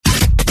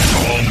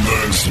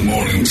This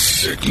morning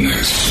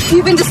sickness.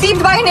 You've been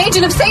deceived by an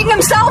agent of Satan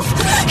himself.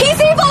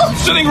 He's evil.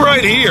 Sitting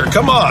right here.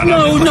 Come on.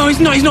 No, he's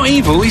not. He's not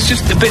evil. He's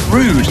just a bit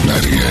rude.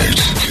 98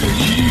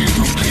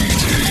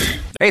 KUPD.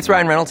 Hey, it's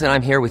Ryan Reynolds, and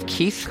I'm here with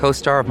Keith,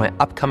 co-star of my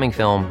upcoming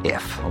film,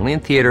 If, only in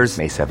theaters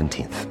May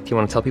 17th. Do you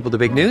want to tell people the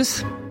big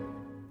news?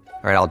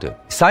 All right, I'll do it.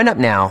 Sign up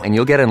now and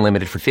you'll get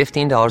unlimited for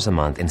 $15 a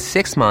month and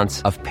 6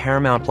 months of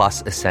Paramount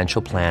Plus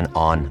Essential Plan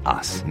on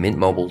us.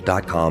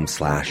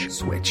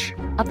 MintMobile.com/switch.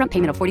 Upfront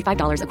payment of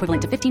 $45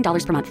 equivalent to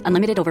 $15 per month.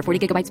 Unlimited over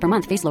 40 gigabytes per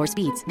month. Face lower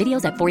speeds.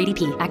 Videos at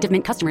 480p. Active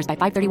Mint customers by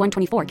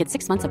 531.24 get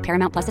 6 months of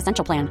Paramount Plus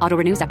Essential Plan. Auto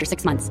renews after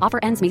 6 months. Offer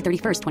ends May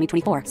 31st,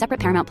 2024. Separate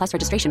Paramount Plus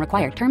registration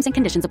required. Terms and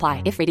conditions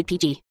apply if rated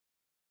PG.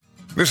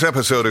 This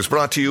episode is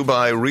brought to you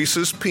by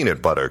Reese's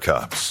Peanut Butter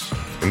Cups.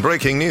 In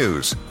breaking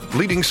news,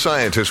 leading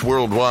scientists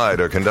worldwide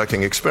are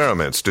conducting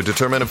experiments to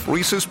determine if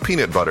Reese's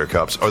Peanut Butter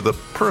Cups are the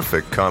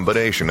perfect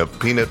combination of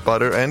peanut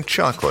butter and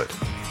chocolate.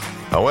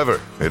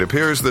 However, it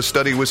appears the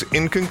study was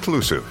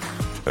inconclusive,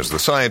 as the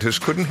scientists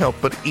couldn't help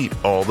but eat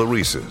all the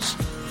Reese's.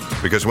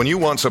 Because when you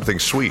want something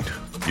sweet,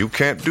 you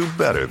can't do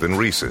better than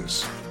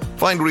Reese's.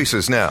 Find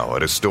Reese's now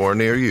at a store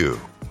near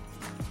you.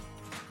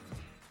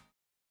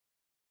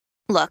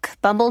 Look,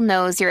 Bumble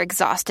knows you're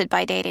exhausted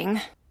by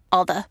dating.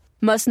 All the,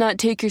 must not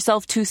take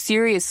yourself too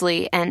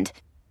seriously, and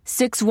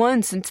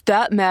 6'1" since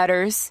that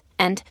matters,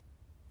 and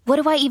what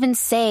do I even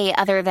say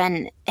other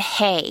than,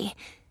 hey?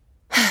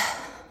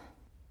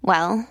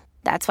 Well,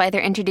 that's why they're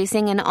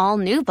introducing an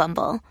all-new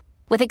Bumble,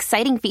 with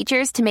exciting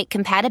features to make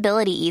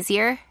compatibility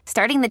easier,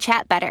 starting the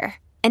chat better,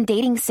 and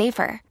dating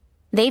safer.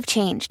 They've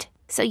changed,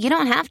 so you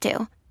don't have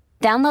to.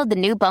 Download the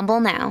new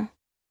Bumble now.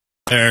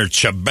 There,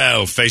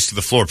 Chabelle, face to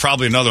the floor.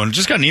 Probably another one.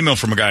 Just got an email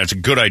from a guy. It's a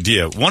good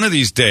idea. One of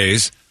these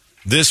days,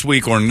 this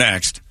week or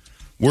next,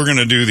 we're going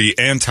to do the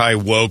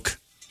anti-woke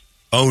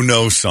oh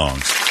no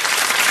songs.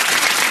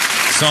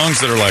 Songs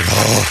that are like,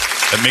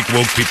 that make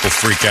woke people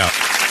freak out.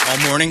 All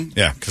morning?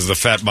 Yeah, because the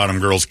Fat Bottom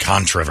Girls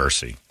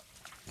controversy.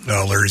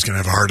 No, Larry's going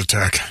to have a heart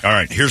attack. All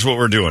right, here's what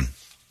we're doing.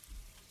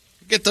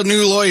 Get the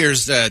new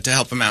lawyers to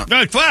help him out.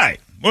 That's right.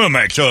 We'll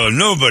make sure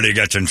nobody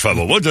gets in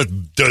trouble. We'll just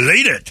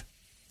delete it.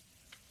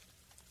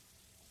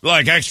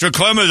 Like extra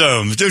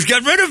chromosomes. Just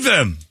get rid of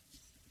them.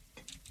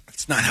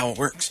 That's not how it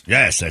works.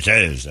 Yes, it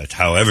is. That's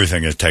how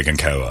everything is taken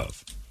care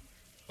of.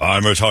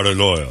 I'm a retarded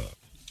lawyer.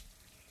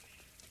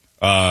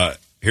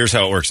 Here's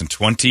how it works in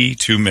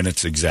 22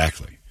 minutes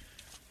exactly.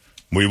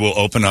 We will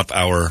open up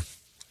our...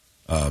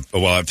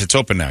 well, if it's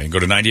open now, you can go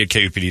to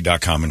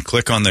 98kupd.com and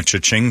click on the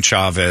Cha-Ching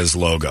Chavez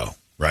logo,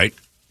 right?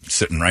 It's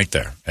sitting right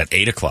there at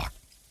 8 o'clock.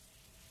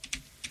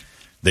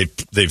 They've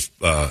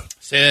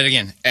Say that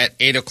again. At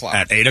 8 o'clock.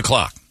 At 8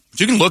 o'clock.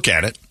 You can look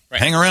at it,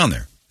 right. Hang around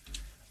there.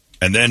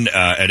 And then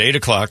at 8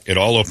 o'clock, it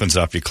all opens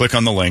up. You click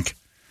on the link,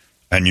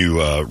 and you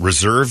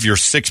reserve your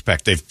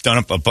six-pack. They've done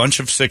up a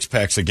bunch of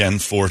six-packs again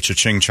for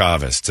Cha-Ching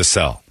Chavez to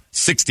sell.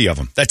 60 of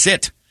them. That's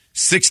it.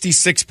 60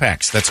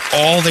 six-packs. That's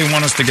all they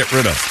want us to get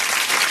rid of.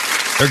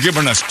 They're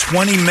giving us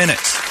 20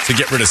 minutes to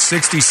get rid of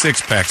 60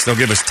 six-packs. They'll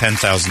give us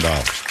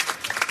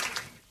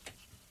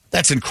 $10,000.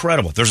 That's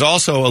incredible. There's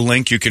also a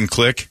link you can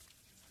click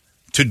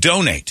to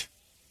donate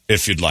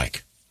if you'd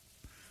like.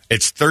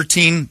 It's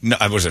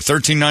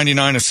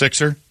 $13.99 a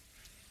sixer,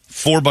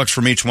 $4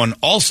 from each one,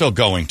 also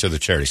going to the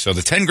charity. So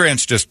the 10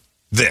 grand's just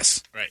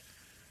this. Right.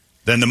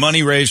 Then the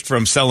money raised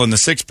from selling the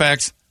six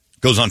packs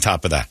goes on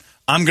top of that.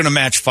 I'm going to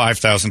match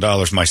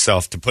 $5,000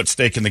 myself to put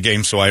stake in the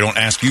game, so I don't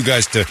ask you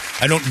guys to.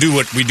 I don't do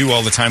what we do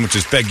all the time, which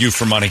is beg you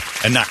for money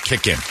and not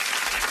kick in.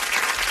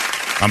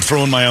 I'm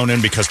throwing my own in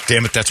because,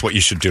 damn it, that's what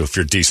you should do if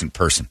you're a decent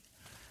person.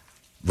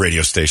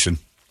 Radio station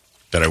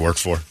that I work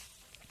for.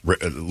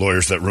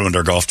 Lawyers that ruined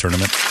our golf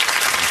tournament.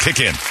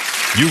 Kick in.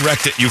 You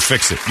wrecked it, you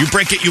fix it. You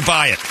break it, you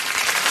buy it.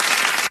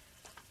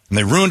 And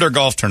they ruined our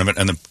golf tournament,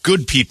 and the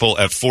good people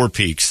at Four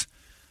Peaks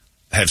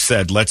have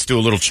said, let's do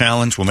a little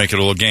challenge. We'll make it a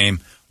little game.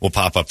 We'll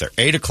pop up there.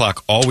 8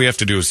 o'clock, all we have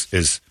to do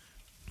is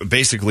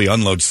basically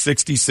unload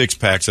 66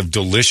 packs of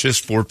delicious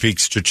Four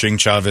Peaks Cha-Ching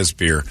Chavez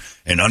beer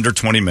in under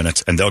 20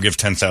 minutes, and they'll give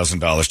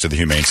 $10,000 to the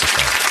Humane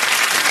Society.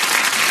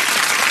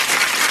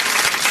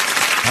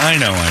 I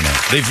know.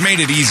 They've made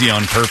it easy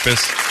on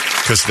purpose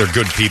because they're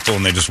good people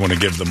and they just want to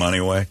give the money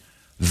away.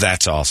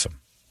 That's awesome.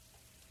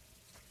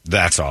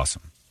 That's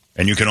awesome.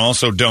 And you can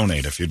also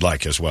donate if you'd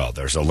like as well.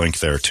 There's a link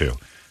there, too.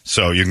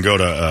 So you can go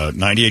to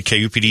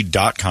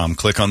 98kupd.com,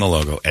 click on the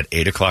logo at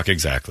 8 o'clock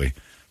exactly.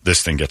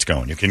 This thing gets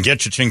going. You can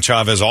get Cha-Ching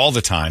Chavez all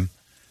the time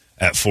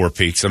at Four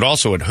Peaks and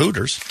also at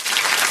Hooters.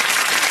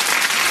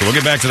 So we'll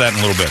get back to that in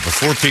a little bit. But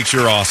Four Peaks,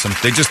 you're awesome.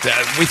 They just,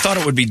 we thought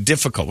it would be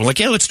difficult. We're like,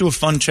 yeah, let's do a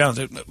fun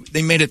challenge.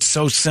 They made it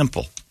so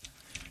simple.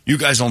 You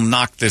guys will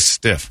knock this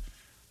stiff.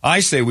 I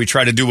say we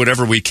try to do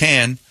whatever we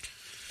can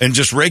and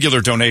just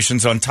regular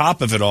donations on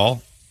top of it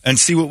all and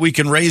see what we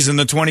can raise in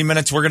the 20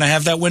 minutes we're going to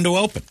have that window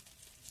open.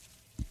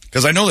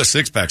 Because I know the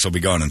six-packs will be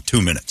gone in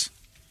 2 minutes.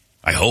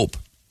 I hope.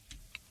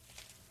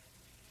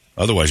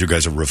 Otherwise, you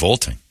guys are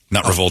revolting.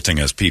 Not revolting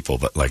as people,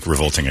 but like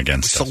revolting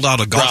against us. Sold out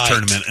a golf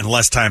tournament in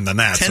less time than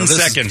that. 10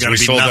 seconds we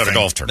sold out a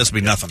golf tournament. This will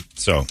be nothing.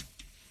 So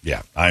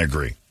Yeah, I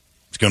agree.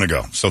 It's going to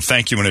go. So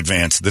thank you in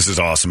advance. This is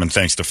awesome, and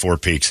thanks to Four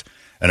Peaks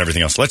and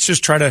everything else. Let's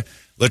try to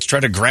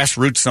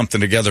grassroots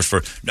something together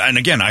for. And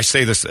again, I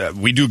say this: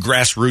 we do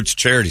grassroots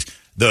charities.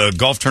 The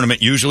golf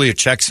tournament usually a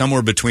check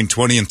somewhere between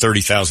 $20,000 and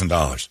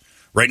 $30,000.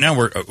 Right now,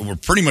 we're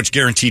pretty much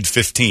guaranteed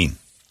 15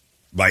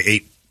 by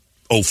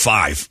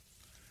 8:05.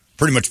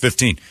 Pretty much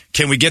 15.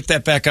 Can we get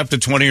that back up to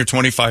 20 or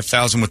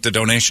 25,000 with the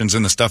donations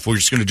and the stuff? We're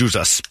just going to do is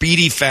a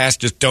speedy,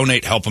 fast, just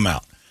donate, help them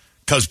out,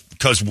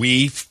 because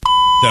we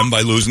them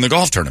by losing the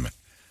golf tournament.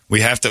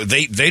 We have to.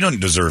 They don't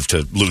deserve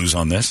to lose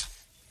on this.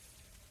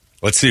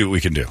 Let's see what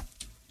we can do.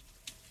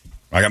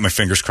 I got my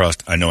fingers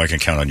crossed. I know I can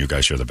count on you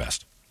guys. You're the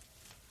best.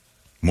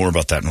 More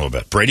about that in a little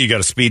bit. Brady, you got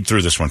to speed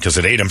through this one because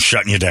at 8 I'm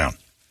shutting you down.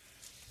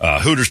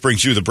 Hooters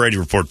brings you the Brady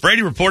Report.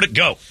 Brady Report it,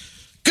 go.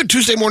 Good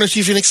Tuesday morning to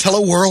you, Phoenix.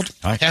 Hello, world.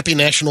 Hi. Happy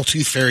National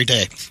Tooth Fairy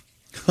Day.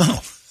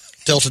 Oh.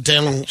 Delta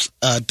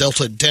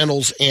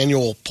Dental's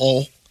annual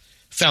poll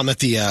found that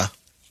the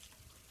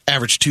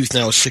average tooth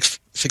now is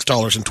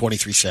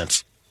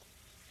 $6.23.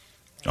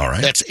 All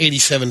right. That's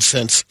 87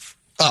 cents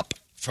up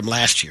from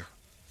last year.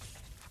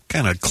 What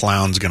kind of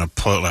clown's going to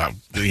pull out,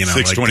 like the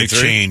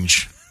 $6.23?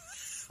 change?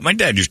 My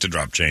dad used to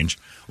drop change.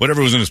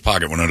 Whatever was in his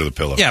pocket went under the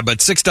pillow. Yeah, but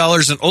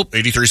 $6 and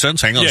 83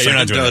 cents. Hang on a Yeah, you're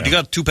not second. doing that. You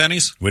got 2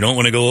 pennies? We don't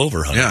want to go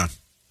over, honey. Yeah.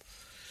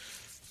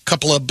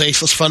 Couple of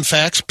baseless fun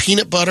facts.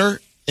 Peanut butter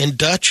in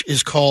Dutch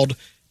is called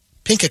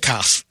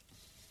pinkakas,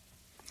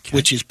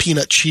 which is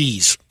peanut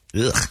cheese.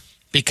 Ugh.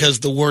 Because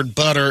the word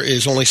butter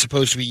is only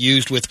supposed to be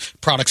used with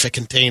products that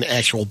contain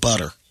actual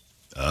butter.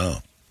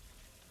 Oh.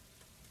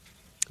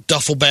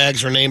 Duffel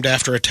bags are named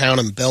after a town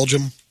in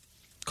Belgium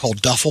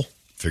called Duffel.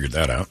 Figured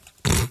that out.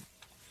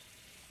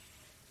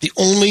 The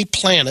only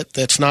planet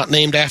that's not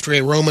named after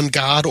a Roman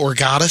god or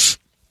goddess?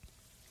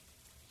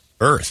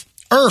 Earth.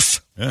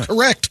 Earth. Yeah.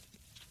 Correct.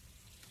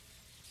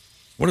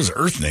 What is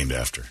Earth named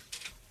after?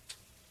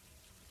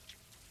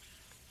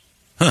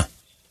 Huh.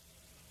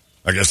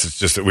 I guess it's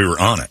just that we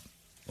were on it.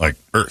 Like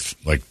Earth.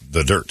 Like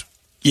the dirt.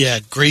 Yeah,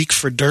 Greek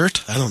for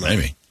dirt? I don't know.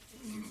 Maybe.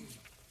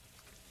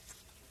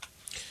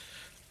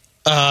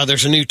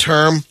 There's a new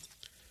term,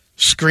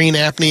 screen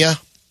apnea.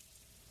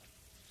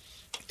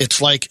 It's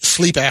like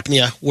sleep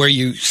apnea where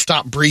you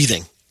stop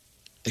breathing,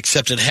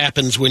 except it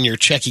happens when you're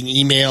checking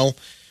email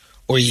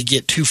or you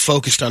get too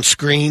focused on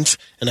screens.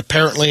 And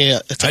apparently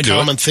it's a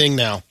common thing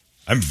now.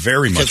 I'm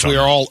very much because we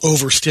are all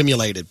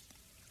overstimulated.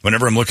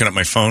 Whenever I'm looking at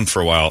my phone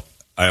for a while,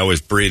 I always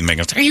breathe and make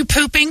a, "Are you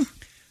pooping?"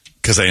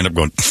 Because I end up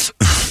going,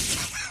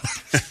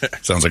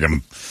 sounds like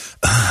I'm,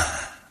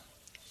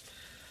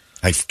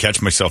 I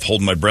catch myself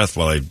holding my breath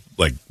while I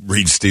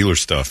read Steelers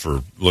stuff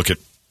or look at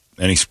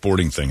any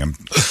sporting thing. I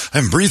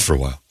haven't breathed for a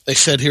while. They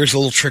said here's a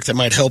little trick that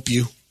might help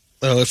you.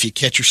 If you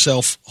catch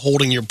yourself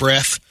holding your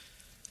breath,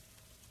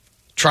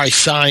 try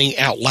sighing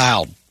out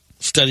loud.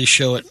 Studies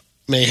show it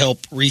may help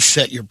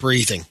reset your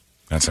breathing.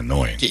 That's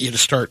annoying. Get you to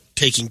start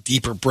taking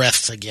deeper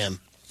breaths again.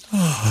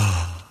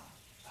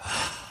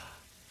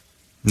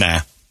 Nah.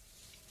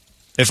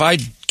 If I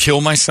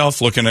kill myself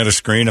looking at a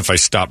screen, if I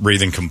stop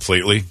breathing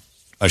completely,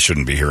 I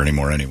shouldn't be here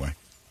anymore anyway.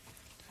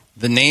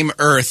 The name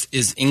Earth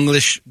is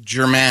English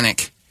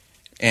Germanic,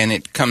 and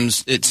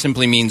it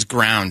simply means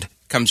ground.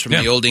 It comes from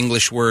the Old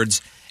English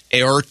words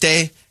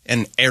aorte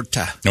and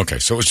erta. Okay,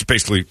 so it's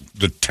basically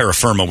the terra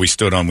firma we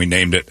stood on, we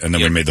named it, and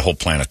then we made the whole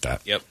planet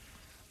that. Yep.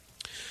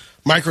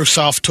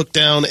 Microsoft took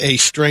down a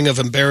string of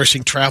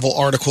embarrassing travel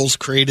articles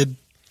created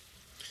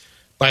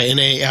by an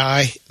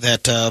AI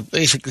that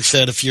basically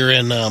said if you're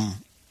in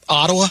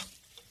Ottawa,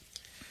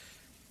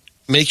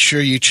 make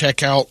sure you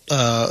check out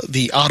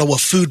the Ottawa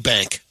Food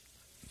Bank.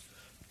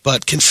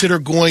 But consider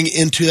going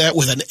into that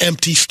with an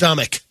empty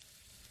stomach.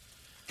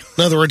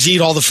 In other words,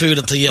 eat all the food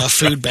at the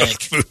food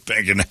bank. Food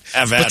bank and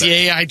have at But the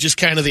AI just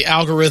the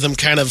algorithm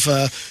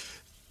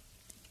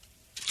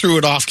threw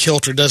it off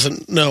kilter,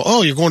 doesn't know,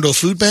 oh, you're going to a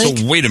food bank?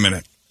 So wait a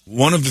minute.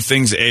 One of the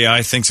things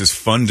AI thinks is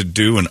fun to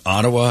do in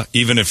Ottawa,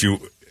 even if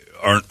you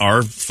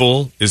are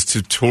full, is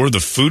to tour the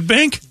food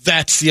bank?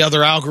 That's the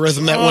other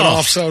algorithm that went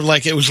off, so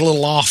it was a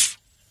little off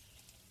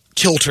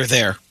kilter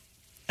there.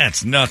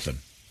 That's nothing.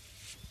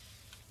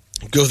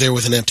 Go there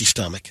with an empty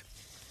stomach.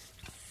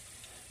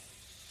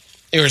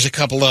 There's a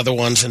couple other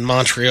ones in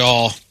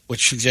Montreal,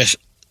 which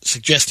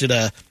suggested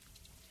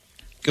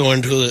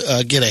going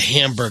to get a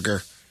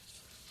hamburger.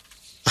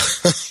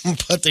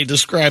 But they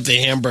described the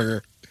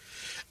hamburger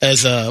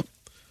as a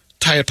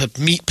type of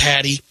meat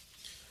patty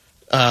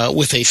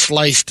with a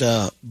sliced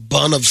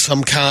bun of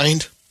some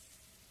kind.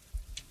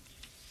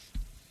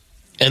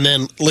 And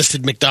then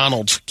listed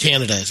McDonald's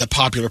Canada as a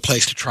popular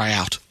place to try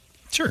out.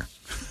 Sure.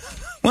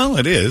 Well,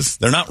 it is.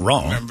 They're not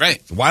wrong. Right.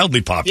 It's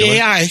wildly popular.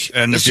 AI.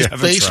 And if you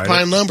haven't based tried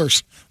upon it,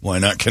 numbers. why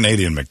not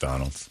Canadian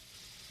McDonald's?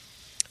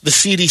 The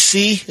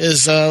CDC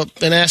has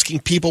been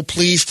asking people,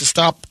 please, to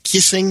stop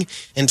kissing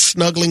and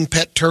snuggling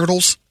pet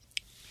turtles.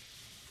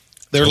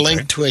 They're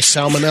linked to a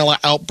Salmonella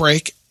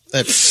outbreak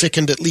that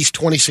sickened at least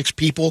 26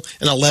 people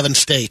in 11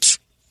 states.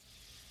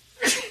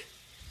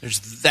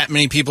 There's that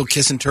many people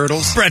kissing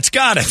turtles? Brett's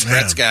got it.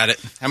 Brett's got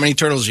it. How many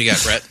turtles you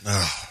got, Brett?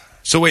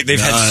 So wait, they've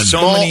had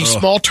so many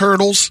small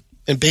turtles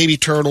and baby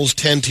turtles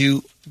tend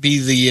to be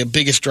the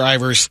biggest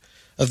drivers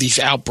of these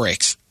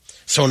outbreaks.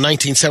 So in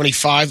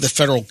 1975, the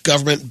federal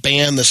government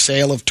banned the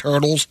sale of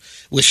turtles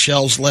with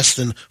shells less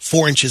than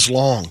 4 inches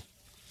long.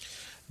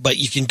 But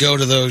you can go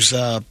to those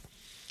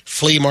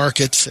flea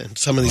markets and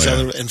some of these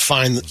other and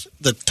find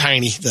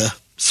the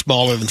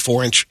smaller than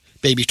 4-inch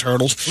baby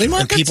turtles. Flea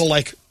markets? And people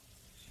like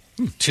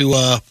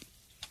to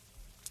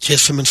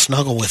kiss them and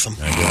snuggle with them.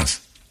 I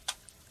guess.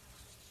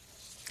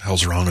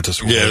 Hell's wrong with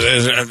this world?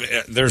 Yeah,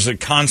 there's a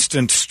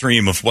constant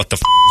stream of what the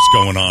is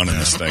going on in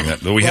this thing.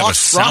 We have a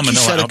salmonella Rocky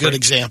set a outbreak. good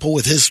example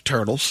with his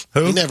turtles.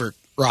 Who?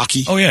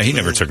 Rocky. Oh, yeah, he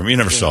never took them. You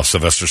never saw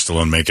Sylvester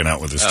Stallone making out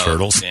with his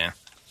turtles. Yeah.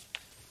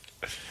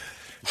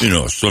 You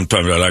know,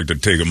 sometimes I like to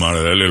take them out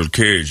of that little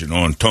cage,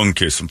 and tongue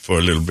kiss them for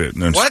a little bit,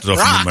 and then stuff them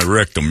in my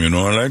rectum, I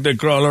like they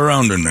crawl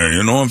around in there,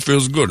 it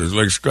feels good. It's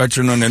like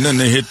scratching on, and then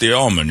they hit the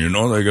almond,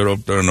 they get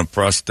up there in the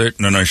prostate,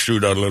 and then I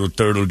shoot out a little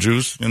turtle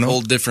juice,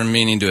 Whole different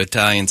meaning to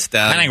Italian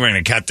style. I think we're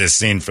going to cut this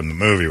scene from the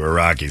movie where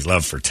Rocky's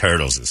love for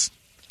turtles is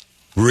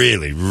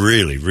really,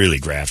 really, really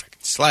graphic.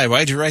 Sly,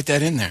 why'd you write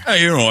that in there?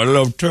 Hey, I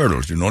love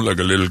turtles, like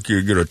a little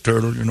kid get a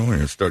turtle, and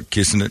you start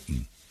kissing it,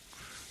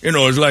 and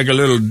it's like a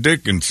little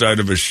dick inside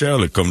of a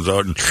shell. It comes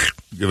out and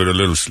give it a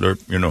little slurp,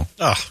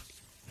 Oh.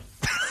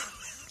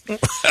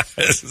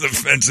 This is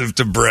offensive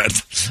to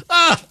Brett.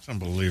 It's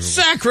unbelievable.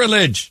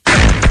 Sacrilege.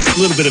 A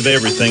little bit of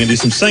everything. I do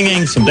some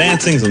singing, some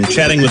dancing, some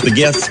chatting with the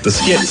guests, the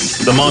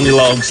skits, the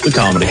monologues, the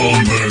comedy.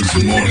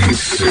 Holmberg's Morning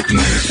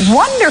Sickness.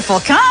 Wonderful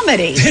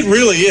comedy. It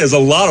really is a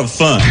lot of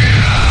fun.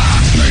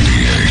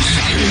 98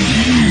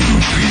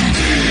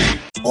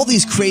 All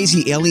these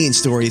crazy alien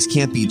stories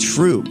can't be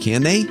true,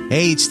 can they?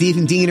 Hey, it's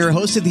Stephen Diener,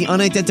 host of the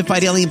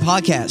Unidentified Alien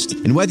Podcast.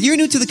 And whether you're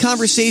new to the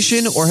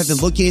conversation or have been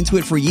looking into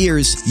it for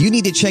years, you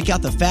need to check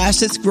out the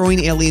fastest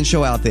growing alien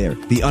show out there,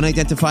 the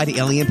Unidentified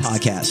Alien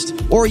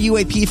Podcast, or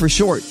UAP for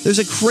short. There's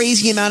a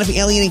crazy amount of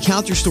alien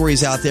encounter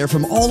stories out there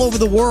from all over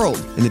the world.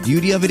 And the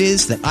beauty of it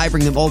is that I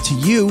bring them all to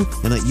you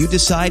and let you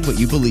decide what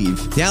you believe.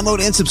 Download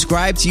and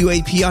subscribe to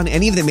UAP on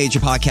any of the major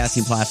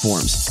podcasting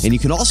platforms. And you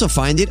can also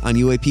find it on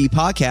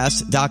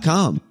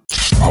UAPpodcast.com.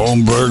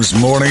 Holmberg's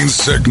Morning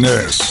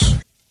Sickness.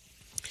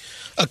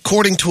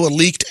 According to a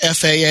leaked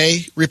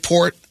FAA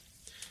report,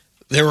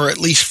 there were at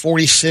least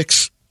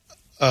 46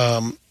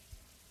 commercial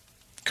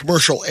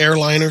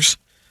airliners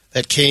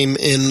that came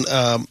in.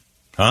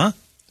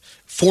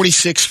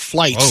 46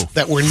 flights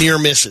that were near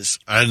misses.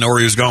 I didn't know where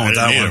he was going with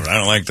that one. I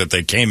don't like that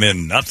they came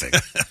in nothing.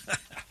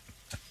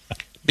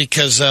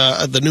 Because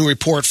the new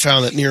report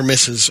found that near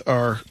misses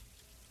are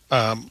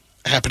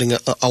happening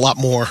a lot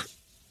more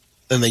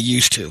than they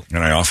used to.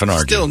 And I often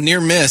argue. Still,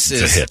 near miss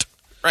is a hit.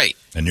 Right.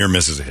 And near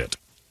miss is a hit.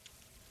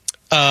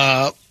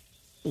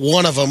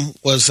 One of them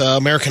was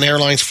American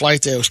Airlines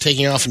flight that was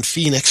taking off in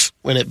Phoenix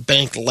when it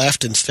banked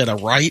left instead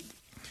of right,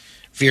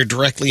 veered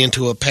directly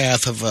into a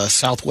path of a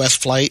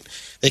Southwest flight.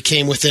 They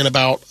came within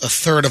about a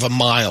third of a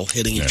mile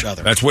hitting each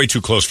other. That's way too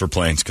close for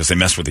planes because they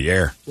mess with the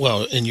air.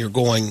 Well, and you're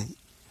going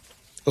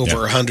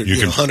over 100,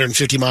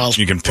 150 miles per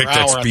hour. You can pick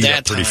that speed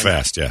up pretty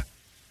fast, yeah.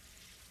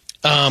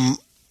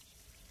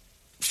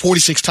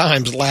 46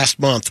 times last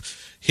month.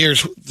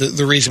 Here's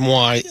the reason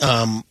why.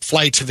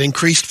 Flights have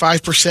increased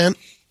 5%.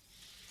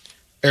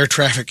 Air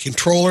traffic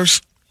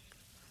controllers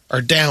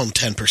are down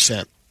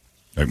 10%.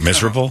 Like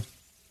miserable?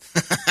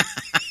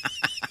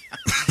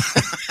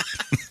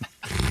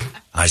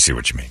 I see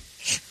what you mean.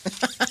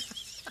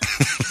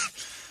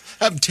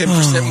 I'm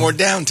 10% more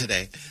down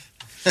today.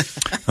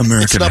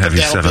 American Heavy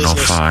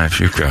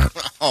 705. You've got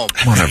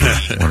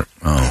whatever.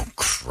 Oh,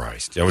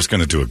 Christ. I was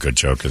going to do a good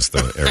joke as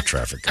the air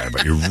traffic guy,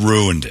 but you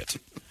ruined it,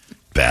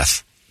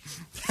 Beth.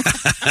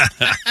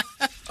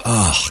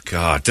 Oh,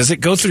 God. Does it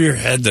go through your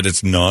head that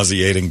it's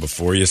nauseating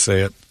before you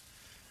say it?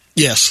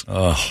 Yes.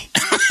 Oh.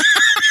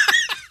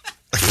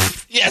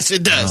 Yes,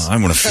 it does. Oh,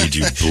 I'm going to feed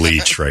you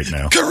bleach right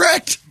now.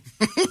 Correct.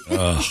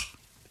 Oh.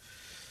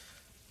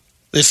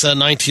 This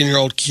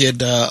 19-year-old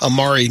kid,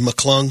 Amari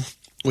McClung,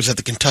 was at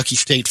the Kentucky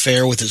State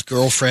Fair with his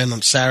girlfriend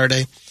on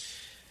Saturday,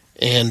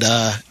 and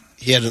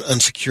he had an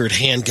unsecured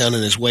handgun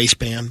in his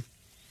waistband.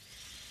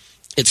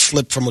 It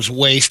slipped from his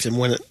waist, and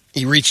when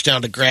he reached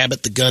down to grab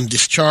it, the gun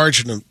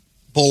discharged, and a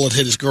bullet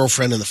hit his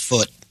girlfriend in the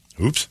foot.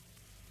 Oops.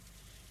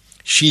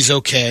 She's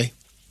okay.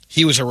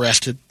 He was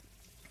arrested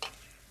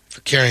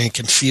for carrying a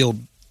concealed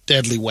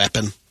deadly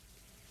weapon.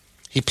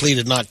 He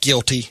pleaded not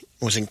guilty,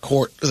 was in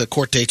court. The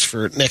court dates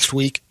for next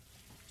week.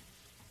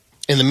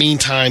 In the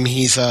meantime,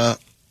 he's not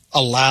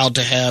allowed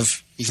to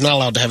have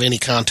any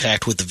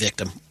contact with the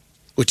victim,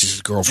 which is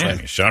his girlfriend.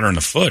 Yeah, he shot her in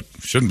the foot.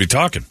 Shouldn't be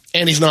talking.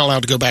 And he's not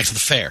allowed to go back to the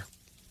fair.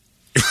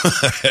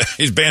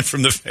 He's banned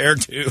from the fair,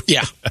 too.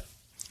 Yeah.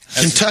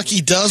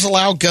 Kentucky does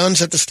allow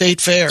guns at the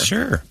state fair.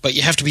 Sure. But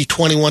you have to be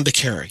 21 to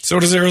carry. So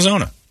does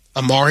Arizona.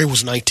 Amari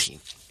was 19.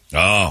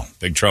 Oh,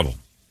 big trouble.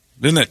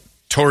 Didn't that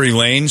Tory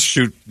Lanez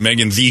shoot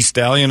Megan Thee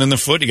Stallion in the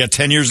foot? He got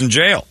 10 years in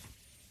jail.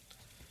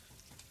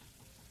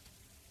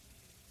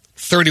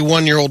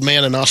 31-year-old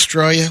man in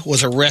Australia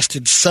was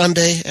arrested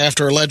Sunday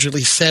after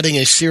allegedly setting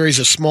a series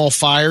of small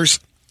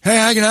fires. Hey,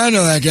 I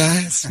know that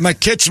guy. It's my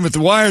kitchen with the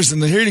wires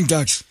and the heating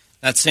ducts.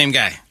 That same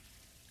guy.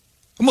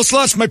 Almost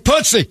lost my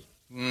pussy.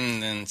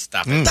 Then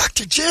stop it.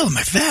 Dr. Jill,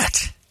 my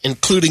vet.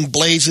 Including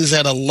blazes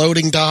at a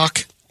loading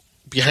dock,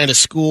 behind a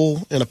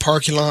school, in a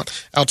parking lot,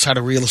 outside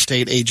a real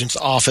estate agent's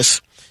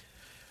office,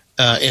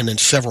 and in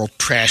several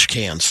trash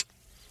cans.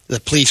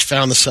 The police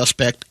found the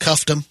suspect,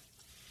 cuffed him,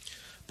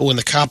 but when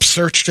the cops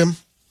searched him,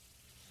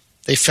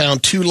 they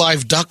found 2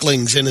 live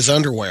ducklings in his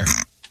underwear.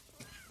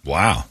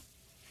 Wow.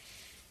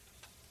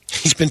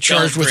 He's been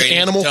charged with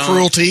animal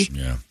cruelty.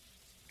 Yeah.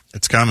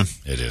 It's coming.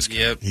 It is.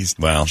 Yep. He's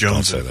Well,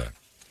 Jones. don't say that.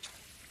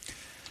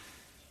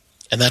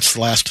 And that's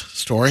the last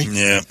story.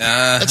 Yeah.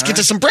 Let's get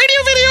to some radio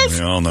videos.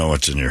 We all know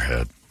what's in your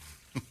head.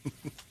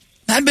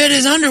 I bet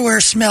his underwear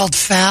smelled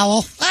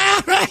foul.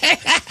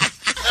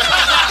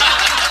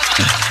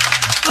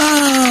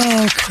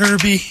 Oh,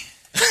 Kirby.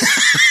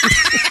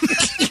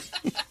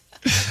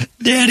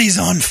 Daddy's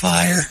on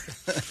fire.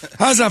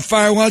 How's on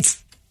fire?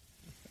 What's...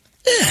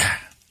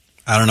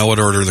 I don't know what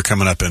order they're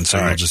coming up in,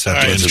 so we'll just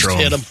have to Just intro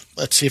hit them. him.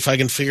 Let's see if I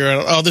can figure it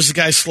out. Oh, this is a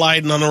guy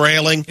sliding on the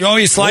railing. Oh,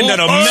 he's sliding down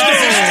a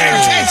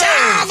staircase.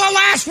 Oh, the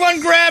last one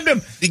grabbed him.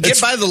 Did he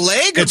get by the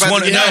leg? Or It's by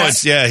one. the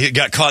No, he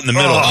got caught in the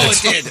middle. Oh,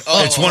 it's, it did.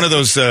 It's one of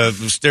those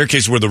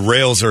staircases where the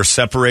rails are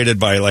separated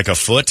by like a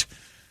foot,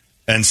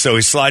 and so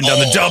he's sliding down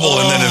the double,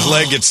 and then his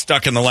leg gets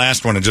stuck in the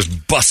last one and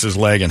just busts his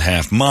leg in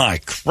half. My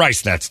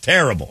Christ, that's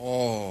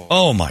terrible.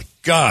 Oh my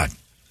God.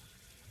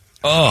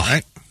 Oh.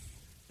 Right.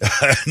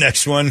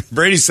 Next one.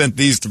 Brady sent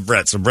these to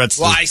Brett, so Brett's.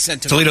 Well, I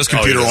sent him. Toledo's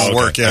computer won't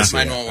work. Yeah,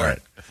 Mine won't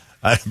work.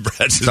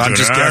 Brett's So I'm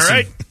just all guessing.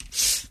 right.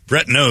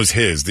 Brett knows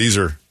his. This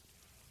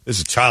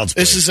is child's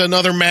play. This is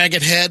another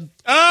maggot head.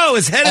 Oh,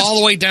 his head is all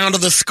the way down to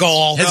the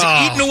skull.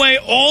 has eaten away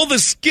all the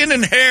skin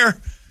and hair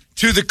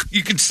to the.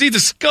 You can see the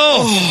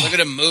skull. Look at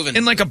him moving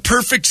in like a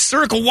perfect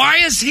circle. Why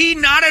is he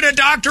not at a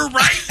doctor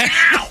right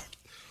now?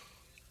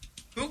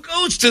 Who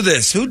goes to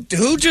this? Who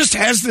just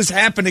has this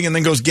happening and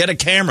then goes get a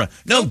camera?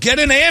 No, get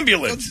an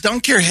ambulance.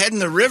 Dunk your head in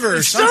the river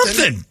or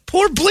something.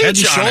 Pour bleach Head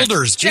and on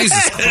shoulders. it.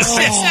 Jesus.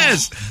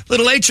 Yes.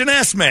 Little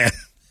H&S man.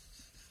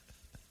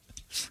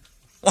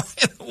 Why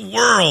in the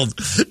world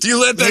do you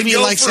let that Maybe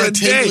go like for a that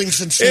day? tingling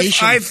sensation.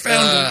 If I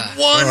found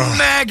one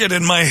maggot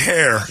in my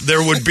hair,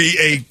 there would be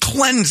a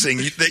cleansing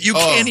that you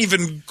can't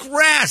even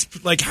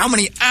grasp. Like how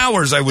many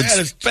hours I would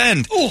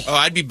spend. Oh,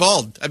 I'd be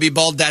bald. I'd be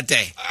bald that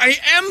day. I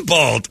am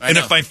bald, and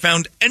if I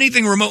found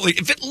anything remotely,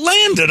 if it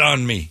landed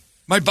on me,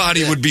 my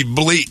body would be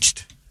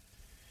bleached.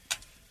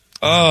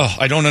 Oh,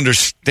 I don't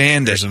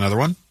understand There's another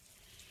one.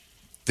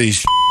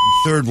 These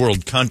third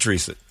world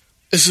countries that.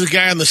 This is a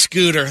guy on the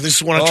scooter. This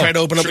is one I tried to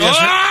open up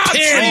yesterday.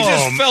 He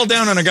just fell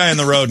down on a guy in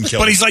the road and killed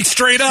him. But he's like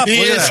straight up. He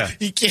Look at is. that.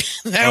 He can't.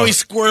 Now he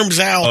squirms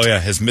out. Oh, yeah,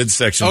 his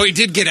midsection. Oh, he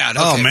did get out.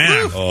 Oh, Okay.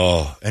 man.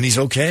 Oh, and he's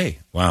okay.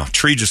 Wow.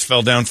 Tree just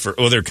fell down for.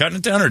 Oh, they're cutting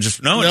it down or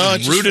just. No, No, it it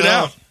just just rooted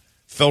fell. out.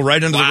 Fell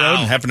right into the Wow. road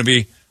and happened to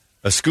be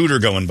a scooter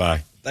going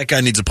by. That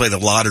guy needs to play the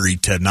lottery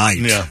tonight.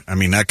 Yeah. I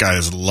mean, that guy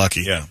is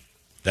lucky. Yeah.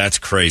 That's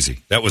crazy.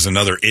 That was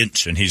another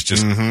inch, and he's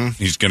just.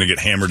 He's going to get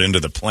hammered into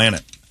the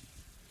planet.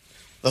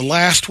 The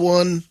last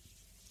one.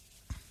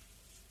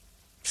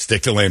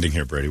 Stick to landing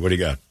here, Brady. What do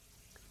you got?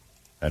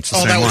 That's the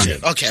same that was one.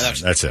 it. Okay, that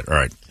was it. That's it. All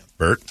right.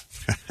 Bert?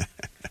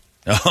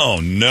 Oh,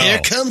 no. Here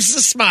comes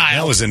the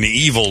smile. That was an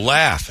evil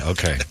laugh.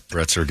 Okay.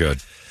 Brett's are good.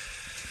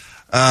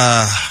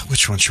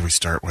 Which one should we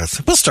start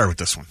with? We'll start with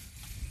this one.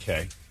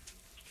 Okay.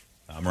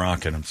 I'm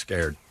rocking. I'm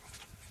scared.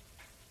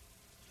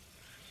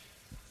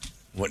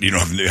 What, you don't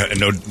have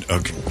no,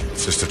 okay.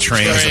 It's just a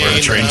train. We're at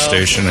a train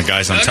station. A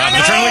guy's on top of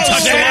the train. We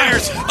touched the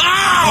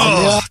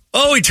wires.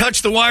 Oh, he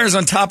touched the wires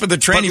on top of the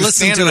train. But He was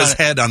listen to standing his on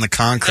it. head on the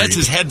concrete. That's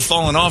his head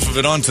falling off of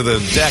it onto the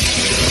deck.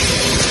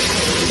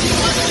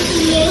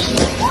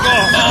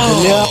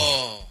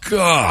 Oh,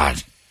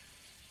 God.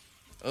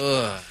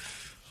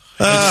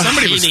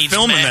 Somebody He was needs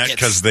filming that maggots.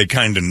 because they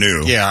kind of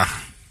knew. Yeah.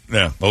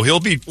 Yeah. Well, he'll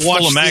be Watch full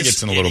of this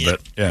maggots in a little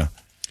idiot. bit.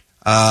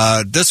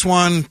 Yeah. This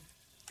one,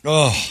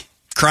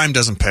 crime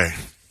doesn't pay.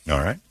 All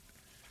right.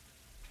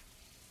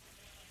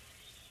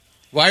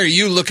 Why are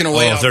you looking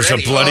away Oh, there's a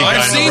already? bloody I've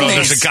guy in seen the road.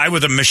 these. There's a guy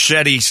with a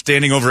machete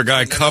standing over a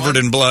guy covered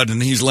in blood,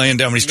 and he's laying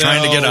down. He's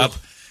trying to get up.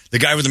 The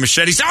guy with the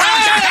machete's just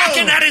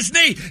hacking at his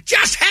knee,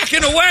 just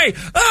hacking away.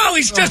 Oh,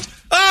 he's just.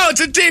 Oh,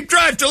 it's a deep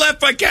drive to left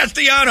by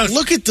Castellanos.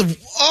 Look at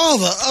all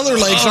the other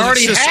legs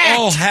already it's just hacked.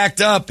 all hacked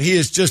up. He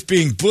is just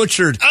being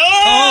butchered. From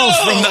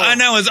the. I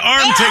know his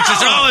arm takes us.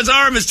 Oh, his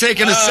arm is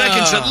taking a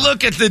second shot.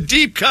 Look at the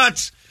deep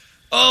cuts.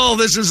 Oh,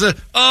 this is a.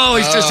 Oh,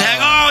 he's just.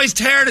 He's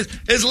tearing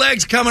his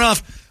legs coming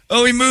off.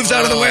 Oh, he moves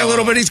out of the way a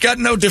little bit. He's got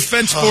no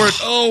defense for it.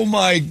 Oh,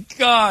 my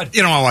God.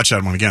 You don't want to watch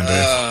that one again, do you?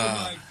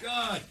 Oh, my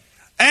God.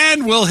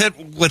 And we'll hit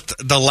with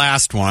the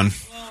last one.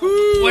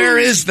 Where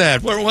is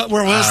that? Where was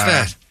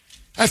that?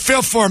 I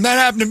fell for him. That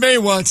happened to me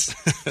once.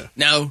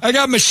 No. I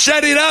got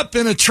macheted up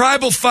in a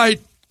tribal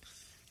fight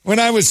when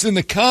I was in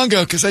the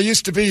Congo because I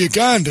used to be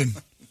Ugandan.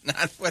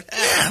 Not what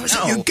I was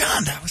in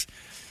Uganda. I was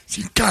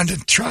He's kind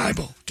of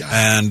tribal guy.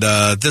 And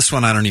this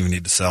one I don't even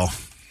need to sell.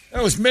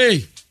 That was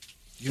me.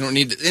 You don't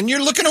need to, and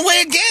you're looking away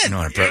again.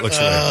 No, Brett looks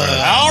away.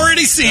 I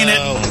already seen it.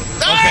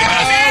 Okay.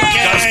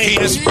 Got his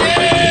penis.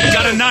 He's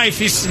got a knife.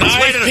 He's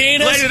laid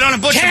it on a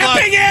bush of blood.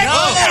 Capping it! No!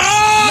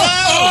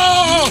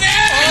 Oh!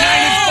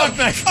 9-inch fuck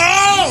knife.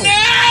 Oh!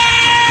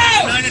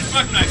 No! 9-inch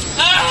fuck knife.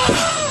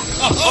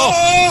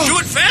 Oh! Do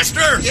it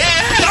faster! Yeah!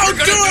 Don't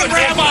do it,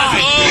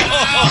 Rabbi!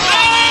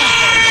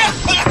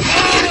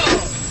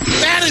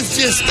 That is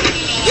just...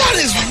 What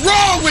is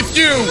wrong with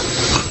you?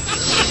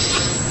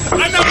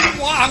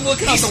 I'm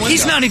looking out the window.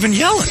 He's not even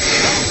yelling.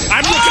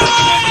 I'm looking out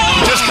the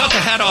window. Just cut the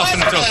head off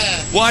into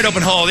a wide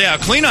open hole. Yeah,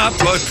 clean up.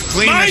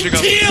 Clean as you go.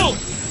 Teal!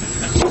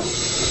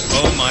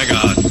 Oh, my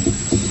God.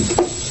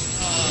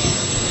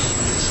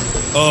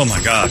 Oh,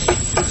 my God.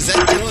 Is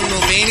that Dylan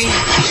Mulvaney? I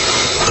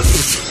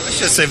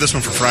should save this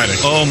one for Friday.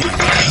 Oh, my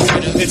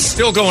God. It's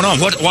still going on.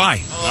 What?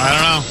 Why? I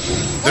don't know.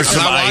 There's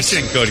some ice.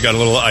 Watching. Good. Got a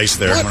little ice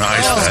there. I'm going to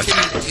ice else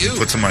that. can you do?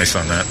 Put some ice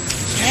on that.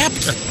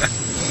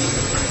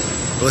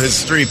 Well, his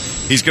stream,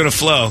 he's going to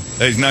flow.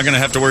 He's not going to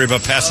have to worry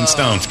about passing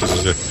stones.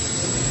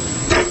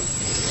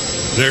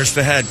 There's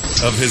the head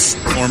of his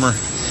former.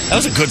 That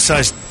was a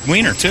good-sized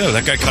wiener, too.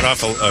 That guy cut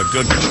off a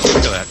good...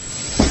 Look at that.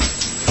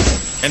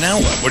 And now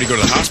what? What, do you go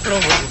to the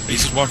hospital?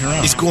 He's just walking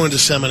around. He's going to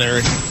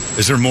seminary.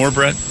 Is there more,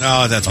 Brett?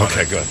 No, that's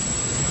okay. Good.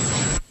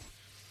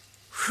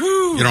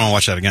 You don't want to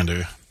watch that again, do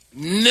you?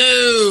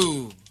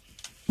 No.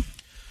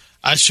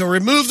 I shall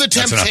remove the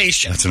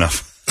temptation. That's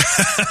enough.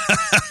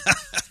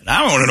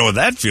 Now I want to know what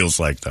that feels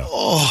like, though.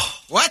 Oh.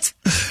 What?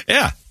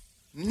 Yeah.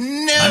 No.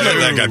 I'd let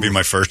that guy be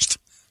my first.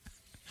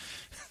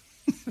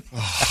 We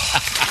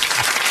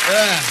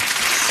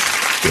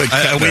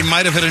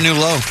might have hit a new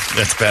low.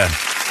 That's bad.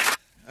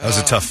 Those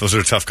are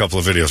a tough couple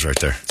of videos right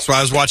there. That's why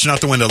I was watching out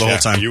the window the whole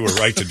time. You were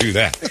right to do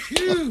that.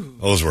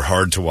 Those were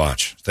hard to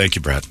watch. Thank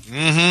you, Brett.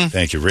 Mm-hmm.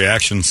 Thank you.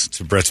 Reactions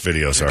to Brett's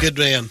videos are good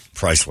man.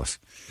 Priceless.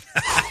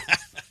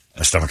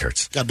 My stomach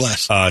hurts. God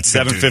bless. It's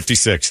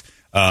 7:56.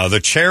 The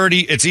charity,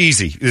 it's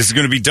easy. This is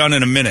going to be done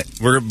in a minute.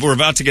 We're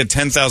about to get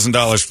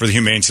 $10,000 for the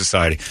Humane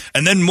Society.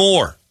 And then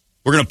more.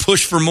 We're going to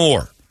push for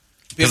more.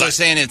 People are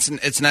saying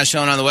it's not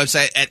shown on the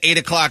website. At 8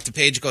 o'clock, the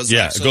page goes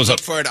up. So it goes look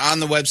up. for it on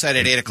the website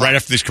at 8 o'clock. Right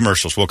after these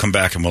commercials, we'll come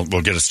back and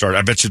we'll get it started.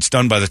 I bet you it's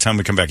done by the time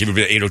we come back. It'll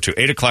be at 8:02.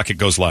 8 o'clock, it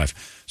goes live.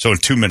 So in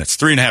 2 minutes,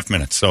 3.5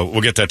 minutes. So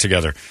we'll get that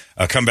together.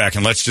 Come back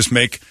and let's just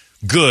make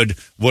good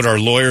what our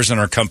lawyers and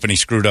our company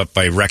screwed up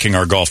by wrecking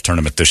our golf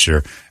tournament this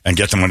year and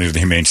get the money to the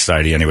Humane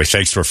Society. Anyway,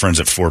 thanks to our friends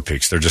at Four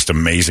Peaks. They're just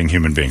amazing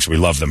human beings. We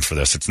love them for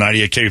this. It's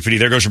 98 KUPD.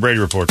 There goes your Brady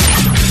Report.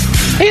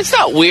 Hey, it's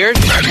not weird.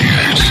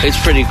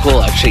 It's pretty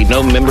cool, actually.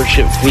 No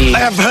membership fee. I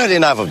have heard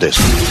enough of this.